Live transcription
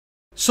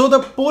So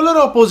the polar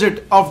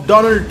opposite of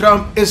Donald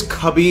Trump is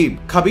Khabib.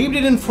 Khabib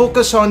didn't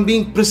focus on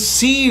being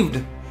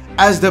perceived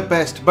as the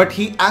best, but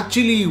he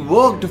actually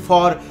worked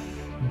for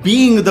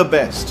being the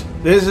best.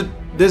 There's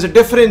a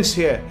difference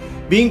here.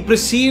 Being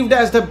perceived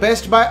as the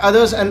best by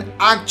others and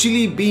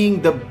actually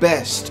being the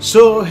best.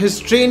 So his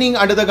training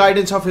under the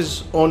guidance of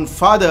his own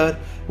father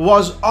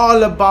was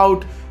all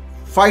about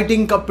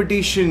fighting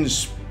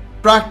competitions,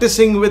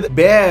 practicing with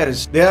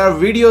bears. There are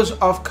videos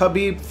of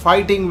Khabib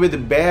fighting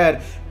with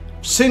bear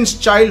since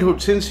childhood,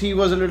 since he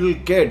was a little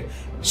kid.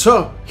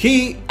 So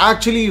he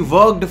actually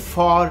worked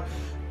for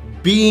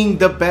being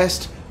the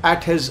best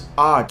at his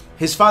art.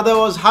 His father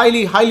was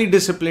highly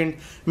disciplined,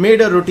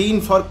 made a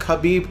routine for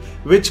Khabib,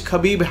 which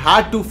Khabib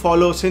had to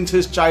follow since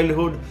his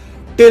childhood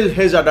till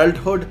his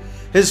adulthood.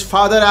 His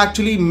father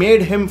actually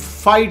made him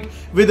fight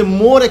with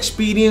more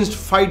experienced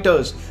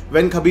fighters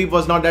when Khabib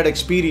was not that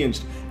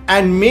experienced,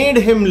 and made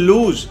him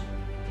lose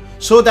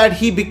so that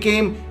he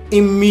became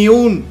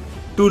immune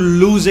to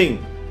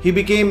losing. He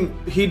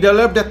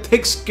developed a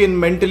thick skin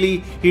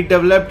mentally. He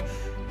developed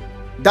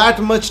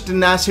that much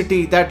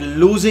tenacity that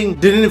losing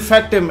didn't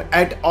affect him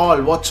at all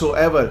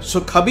whatsoever.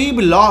 So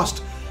Khabib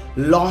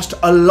lost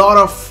a lot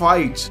of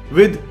fights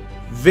with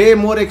way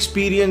more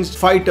experienced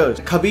fighters.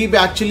 Khabib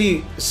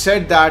actually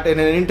said that in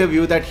an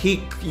interview that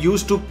he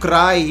used to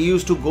cry. He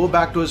used to go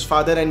back to his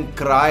father and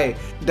cry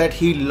that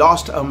he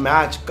lost a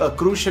match, a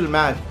crucial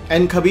match.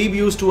 And Khabib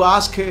used to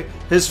ask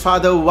his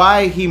father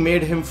why he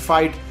made him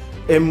fight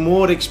a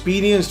more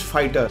experienced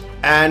fighter,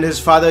 and his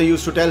father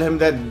used to tell him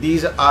that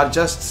these are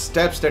just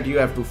steps that you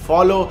have to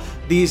follow.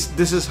 This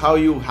is how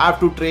you have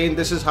to train.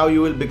 This is how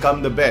you will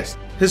become the best.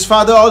 His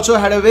father also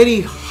had a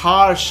very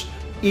harsh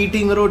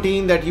eating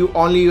routine that you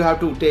have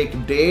to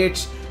take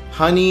dates,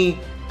 honey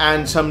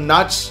and some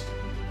nuts.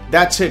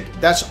 That's it.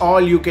 That's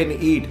all you can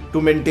eat to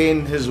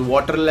maintain his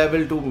water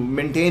level, to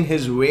maintain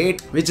his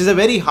weight, which is a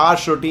very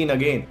harsh routine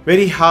again.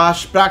 Very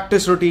harsh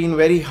practice routine,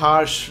 very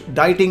harsh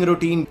dieting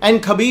routine.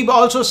 And Khabib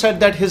also said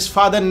that his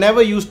father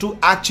never used to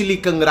actually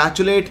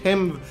congratulate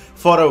him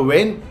for a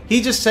win.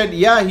 He just said,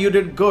 yeah, you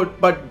did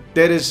good, but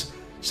there is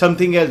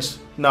something else.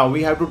 Now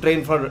we have to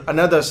train for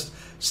another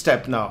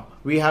step now.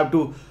 We have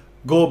to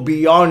go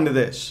beyond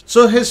this.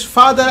 So his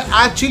father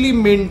actually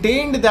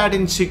maintained that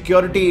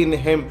insecurity in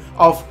him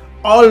of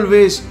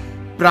always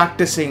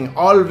practicing,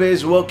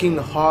 always working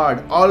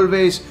hard,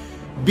 always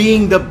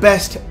being the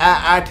best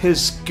at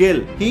his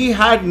skill. He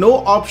had no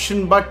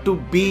option but to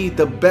be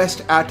the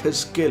best at his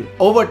skill.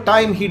 Over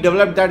time, he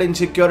developed that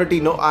insecurity.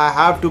 No, I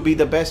have to be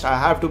the best. I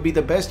have to be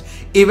the best.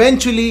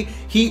 Eventually,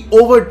 he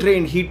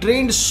overtrained. He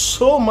trained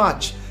so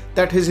much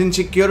that his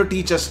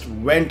insecurity just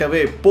went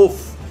away.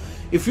 Poof.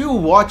 If you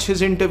watch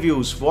his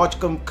interviews, watch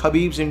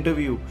Khabib's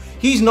interview,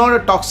 he's not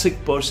a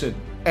toxic person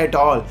at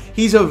all.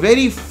 He's a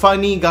very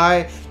funny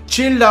guy,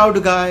 chilled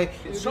out guy.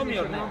 Show me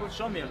your name.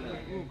 Show me your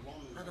name.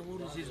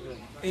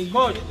 Hey,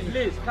 coach,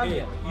 please come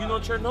here. You know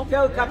Chernobyl?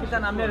 Tell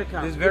Captain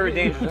America. This is very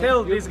dangerous.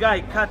 Tell this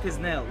guy cut his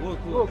nail.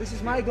 Look. This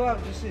is my glove.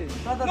 You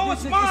see? Brother, no,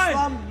 it's mine.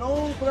 Islam.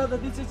 No, brother,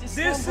 this is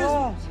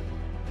Islam.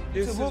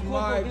 This is my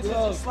glove. This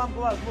is Islam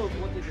glove. Look,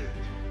 what is it?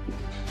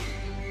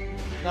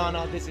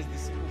 No, this is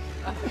this.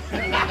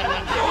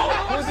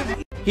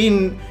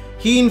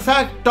 He in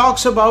fact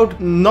talks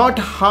about not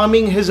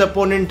harming his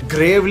opponent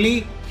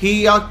gravely.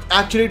 He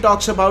actually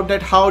talks about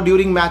that how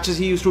during matches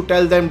he used to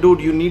tell them,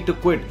 dude, you need to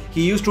quit.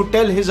 He used to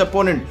tell his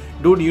opponent,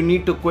 dude, you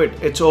need to quit.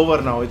 It's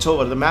over now. It's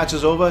over. The match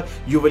is over.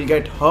 You will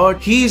get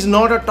hurt. He is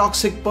not a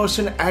toxic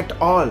person at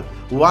all.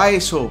 Why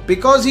so?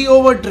 Because he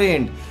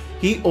overtrained.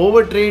 He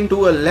overtrained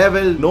to a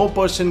level no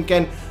person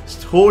can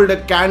hold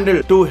a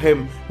candle to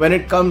him when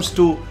it comes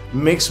to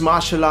mixed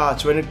martial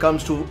arts, when it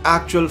comes to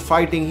actual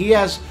fighting. He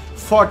has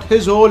fought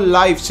his whole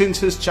life since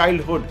his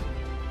childhood.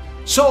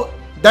 So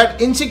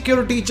that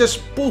insecurity just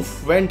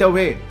poof went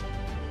away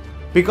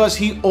because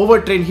he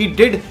overtrained. He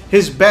did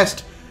his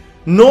best.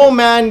 No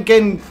man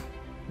can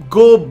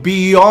go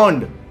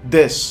beyond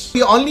this.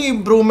 The only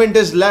improvement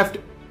is left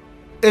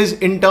is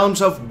in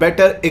terms of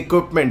better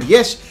equipment.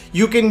 Yes,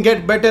 you can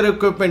get better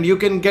equipment, you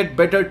can get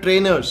better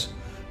trainers,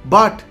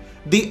 but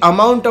the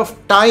amount of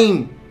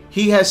time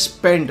he has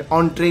spent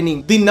on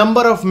training, the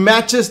number of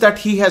matches that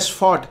he has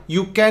fought,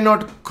 you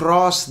cannot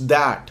cross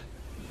that.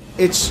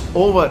 It's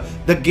over.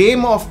 The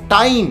game of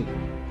time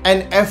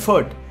and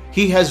effort,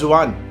 he has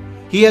won.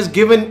 He has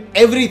given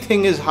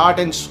everything, his heart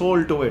and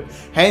soul to it.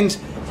 Hence,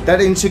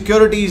 that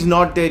insecurity is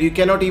not there. You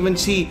cannot even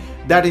see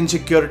that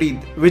insecurity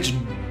which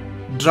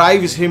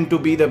drives him to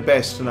be the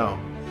best now.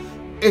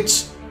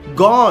 It's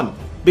gone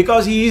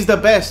because he is the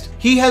best.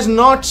 He has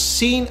not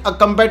seen a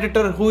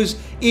competitor who is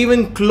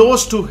even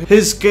close to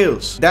his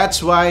skills.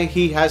 That's why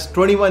he has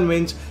 21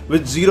 wins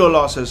with 0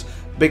 losses,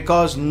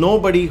 because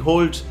nobody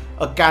holds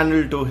a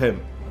candle to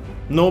him.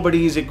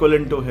 Nobody is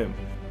equivalent to him.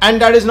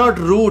 And that is not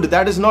rude,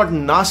 that is not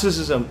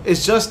narcissism.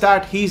 It's just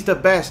that he's the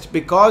best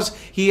because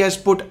he has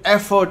put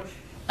effort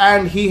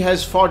and he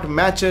has fought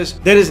matches.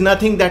 There is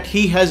nothing that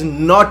he has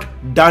not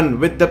done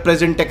with the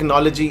present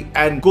technology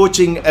and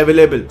coaching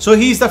available. So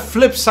he's the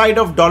flip side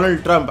of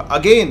Donald Trump.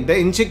 Again, the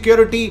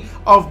insecurity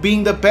of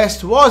being the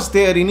best was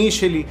there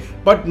initially,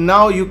 but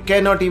now you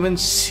cannot even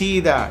see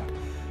that.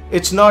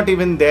 It's not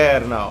even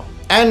there now.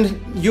 And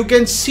you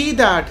can see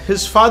that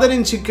his father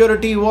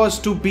insecurity was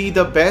to be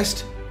the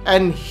best,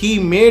 and he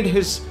made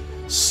his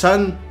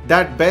son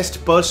that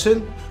best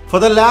person. For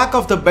the lack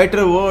of the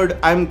better word,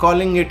 I'm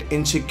calling it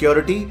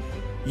insecurity.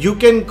 You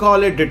can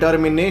call it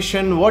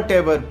determination,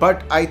 whatever,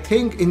 but I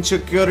think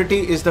insecurity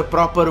is the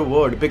proper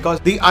word, because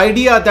the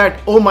idea that,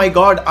 oh my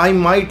God, I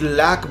might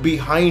lag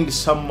behind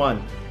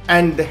someone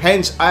and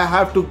hence I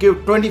have to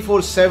give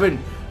 24/7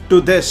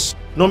 to this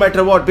no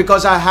matter what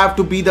because I have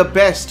to be the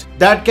best.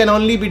 That can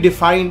only be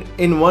defined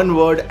in one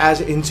word as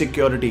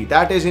insecurity.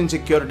 That is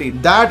insecurity.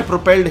 That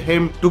propelled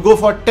him to go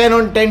for 10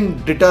 on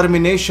 10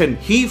 determination.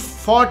 He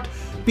fought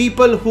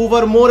people who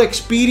were more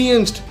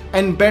experienced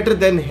and better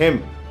than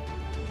him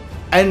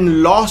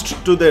and lost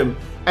to them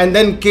and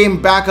then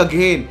came back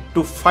again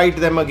to fight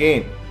them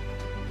again.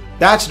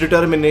 That's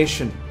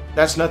determination.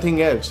 That's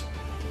nothing else.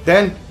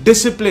 Then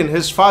discipline.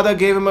 His father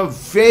gave him a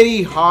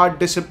very hard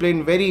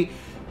discipline, very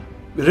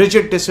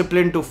rigid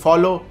discipline to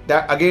follow.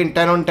 That again,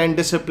 10 on 10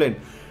 discipline.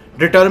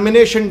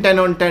 Determination 10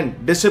 on 10.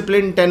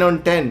 Discipline 10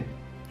 on 10.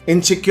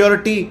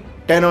 Insecurity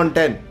 10 on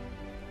 10.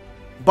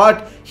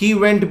 But he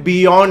went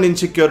beyond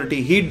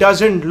insecurity. He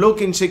doesn't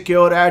look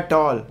insecure at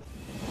all.